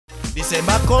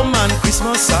December come and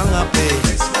Christmas song a play.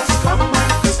 Christmas come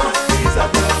and Christmas trees are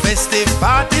blown. Festive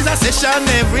parties a session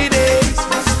every day.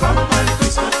 Christmas come and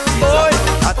Christmas trees are Boy,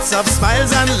 blown. lots of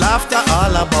smiles and laughter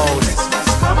all about.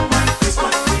 Christmas come and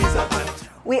Christmas trees are blown.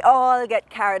 We all get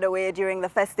carried away during the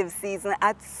festive season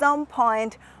at some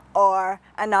point or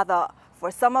another.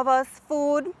 For some of us,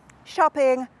 food,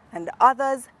 shopping, and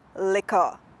others,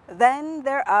 liquor. Then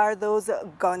there are those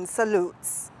gun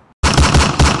salutes.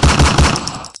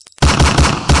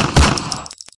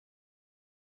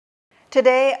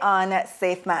 Today on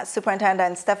Safemas,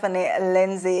 Superintendent Stephanie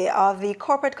Lindsay of the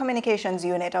Corporate Communications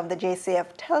Unit of the JCF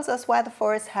tells us why the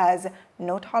force has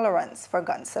no tolerance for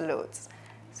gun salutes.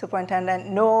 Superintendent,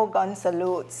 no gun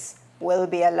salutes will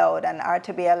be allowed and are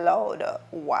to be allowed.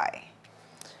 Why?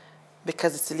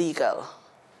 Because it's illegal.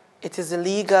 It is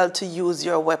illegal to use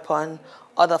your weapon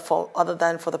other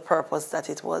than for the purpose that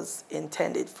it was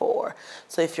intended for.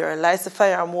 So if you're a licensed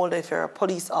firearm holder, if you're a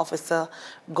police officer,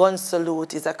 gun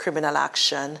salute is a criminal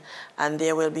action, and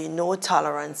there will be no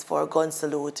tolerance for a gun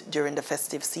salute during the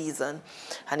festive season.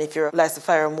 And if you're a licensed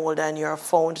firearm holder and you're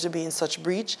found to be in such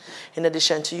breach, in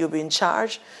addition to you being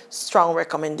charged, strong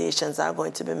recommendations are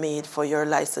going to be made for your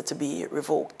license to be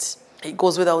revoked. It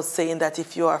goes without saying that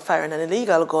if you are firing an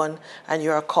illegal gun and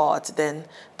you are caught, then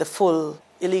the full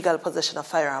Illegal Possession of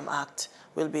Firearm Act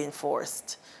will be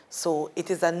enforced. So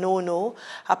it is a no-no.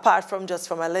 Apart from just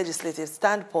from a legislative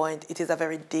standpoint, it is a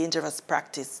very dangerous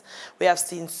practice. We have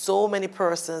seen so many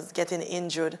persons getting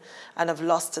injured and have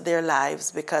lost their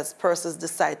lives because persons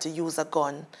decide to use a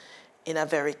gun in a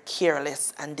very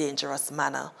careless and dangerous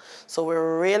manner. So we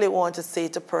really want to say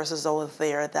to persons out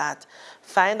there that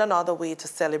find another way to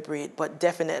celebrate, but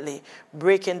definitely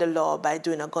breaking the law by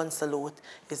doing a gun salute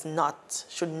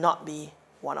should not be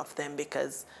one of them,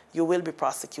 because you will be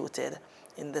prosecuted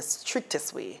in the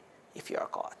strictest way if you are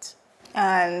caught.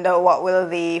 And what will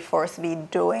the force be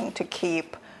doing to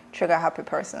keep trigger-happy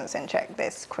persons in check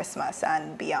this Christmas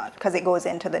and beyond? Because it goes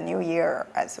into the new year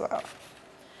as well.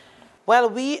 Well,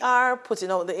 we are putting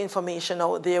out the information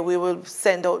out there. We will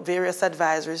send out various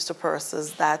advisories to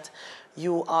persons that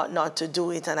you ought not to do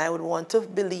it. And I would want to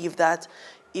believe that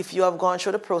if you have gone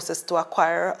through the process to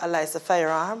acquire a licensed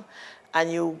firearm, and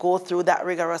you go through that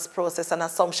rigorous process, an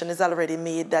assumption is already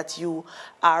made that you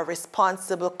are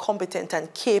responsible, competent,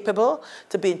 and capable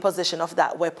to be in possession of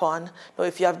that weapon. Now,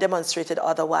 if you have demonstrated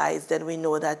otherwise, then we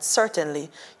know that certainly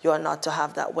you are not to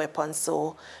have that weapon.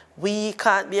 So we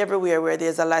can't be everywhere where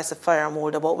there's a licensed firearm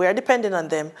holder, but we are depending on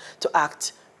them to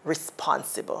act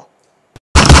responsible.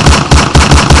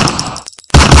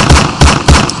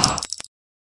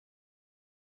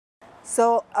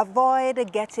 So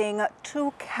avoid getting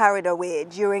too carried away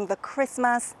during the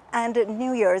Christmas and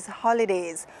New Year's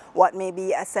holidays. What may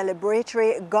be a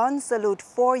celebratory gun salute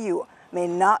for you may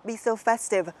not be so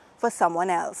festive for someone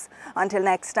else. Until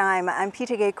next time, I'm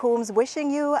Peter Gay Coombs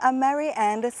wishing you a merry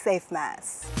and safe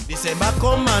Mass. December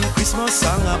come and Christmas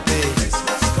song a play.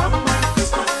 Christmas come and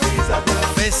Christmas trees are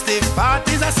blown. Festive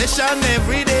parties a session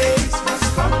every day.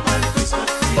 Christmas come and Christmas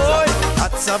trees are Boy, blown.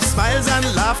 lots of smiles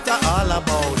and laughter all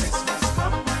about.